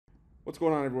What's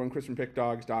going on, everyone? Chris from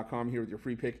Pickdawgz.com here with your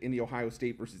free pick in the Ohio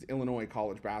State versus Illinois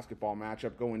college basketball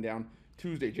matchup going down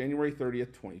Tuesday, January 30th,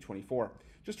 2024.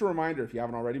 Just a reminder, if you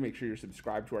haven't already, make sure you're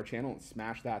subscribed to our channel and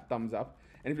smash that thumbs up.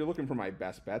 And if you're looking for my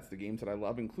best bets, the games that I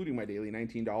love, including my daily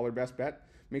 $19 best bet,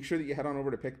 make sure that you head on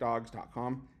over to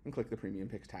Pickdawgz.com and click the Premium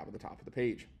Picks tab at the top of the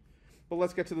page. But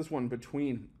let's get to this one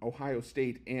between Ohio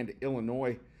State and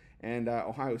Illinois. And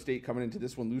Ohio State coming into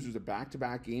this one, losers of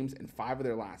back-to-back games and 5 of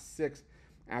their last 6.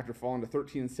 After falling to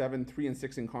 13-7,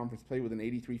 3-6 in conference play with an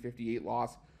 83-58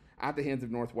 loss at the hands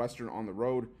of Northwestern on the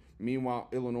road. Meanwhile,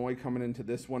 Illinois coming into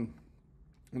this one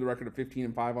with a record of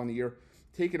 15-5 on the year,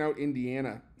 taking out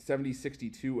Indiana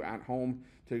 70-62 at home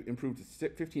to improve to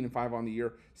 15-5 on the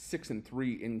year,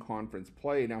 6-3 in conference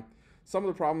play. Now, some of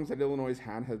the problems that Illinois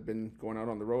had have been going out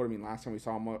on the road. I mean, last time we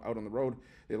saw them out on the road,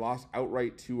 they lost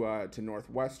outright to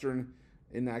Northwestern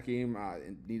in that game.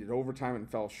 It needed overtime and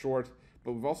fell short.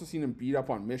 But we've also seen them beat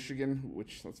up on Michigan,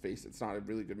 which, let's face it, it's not a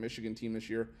really good Michigan team this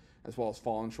year, as well as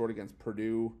falling short against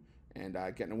Purdue and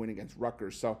getting a win against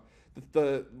Rutgers. So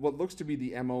what looks to be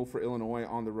the MO for Illinois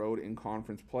on the road in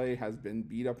conference play has been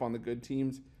beat up on the good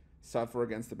teams, suffer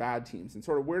against the bad teams. And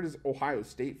sort of where does Ohio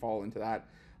State fall into that?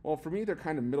 Well, for me, they're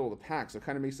kind of middle of the pack, so it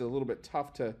kind of makes it a little bit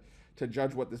tough to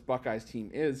judge what this Buckeyes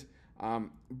team is.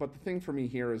 But the thing for me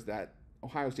here is that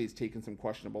Ohio State's taken some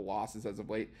questionable losses as of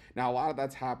late. Now, a lot of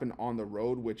that's happened on the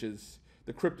road, which is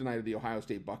the kryptonite of the Ohio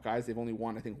State Buckeyes. They've only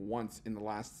won, I think, once in the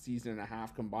last season and a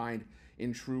half combined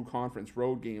in true conference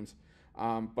road games.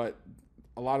 But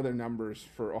a lot of their numbers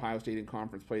for Ohio State in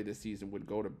conference play this season would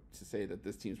go to say that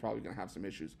this team's probably going to have some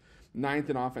issues. 8th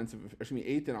in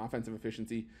offensive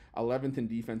efficiency, 11th in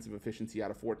defensive efficiency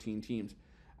out of 14 teams.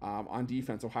 On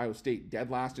defense, Ohio State dead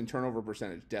last in turnover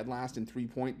percentage, dead last in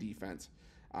three-point defense.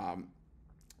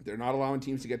 They're not allowing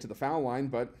teams to get to the foul line,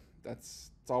 but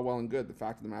it's all well and good. The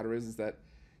fact of the matter is that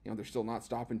they're still not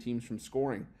stopping teams from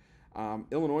scoring.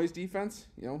 Illinois' defense,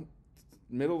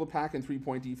 middle of the pack in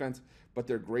three-point defense, but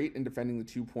they're great in defending the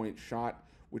two-point shot,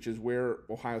 which is where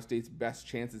Ohio State's best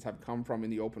chances have come from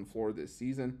in the open floor this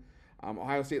season.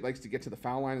 Ohio State likes to get to the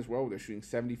foul line as well. They're shooting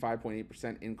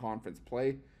 75.8% in conference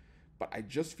play, but I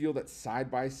just feel that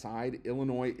side by side,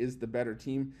 Illinois is the better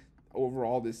team.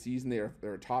 Overall this season, they're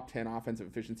a top 10 offensive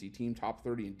efficiency team, top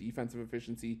 30 in defensive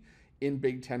efficiency. In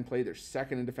Big Ten play, they're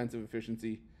second in defensive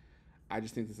efficiency. I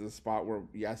just think this is a spot where,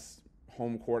 yes,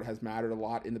 home court has mattered a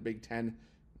lot in the Big Ten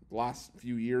the last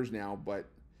few years now, but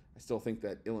I still think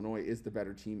that Illinois is the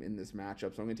better team in this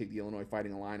matchup. So I'm going to take the Illinois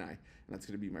Fighting Illini, and that's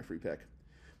going to be my free pick.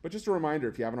 But just a reminder,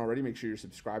 if you haven't already, make sure you're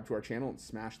subscribed to our channel and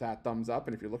smash that thumbs up.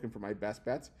 And if you're looking for my best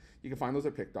bets, you can find those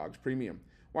at Pickdawgz Premium.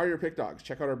 While you're at Pickdawgz,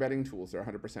 check out our betting tools. They're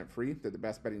 100% free. They're the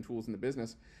best betting tools in the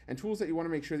business, and tools that you want to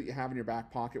make sure that you have in your back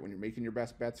pocket when you're making your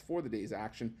best bets for the day's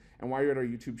action. And while you're at our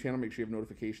YouTube channel, make sure you have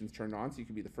notifications turned on so you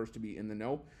can be the first to be in the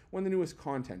know when the newest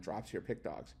content drops here at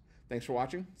Pickdawgz. Thanks for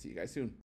watching. See you guys soon.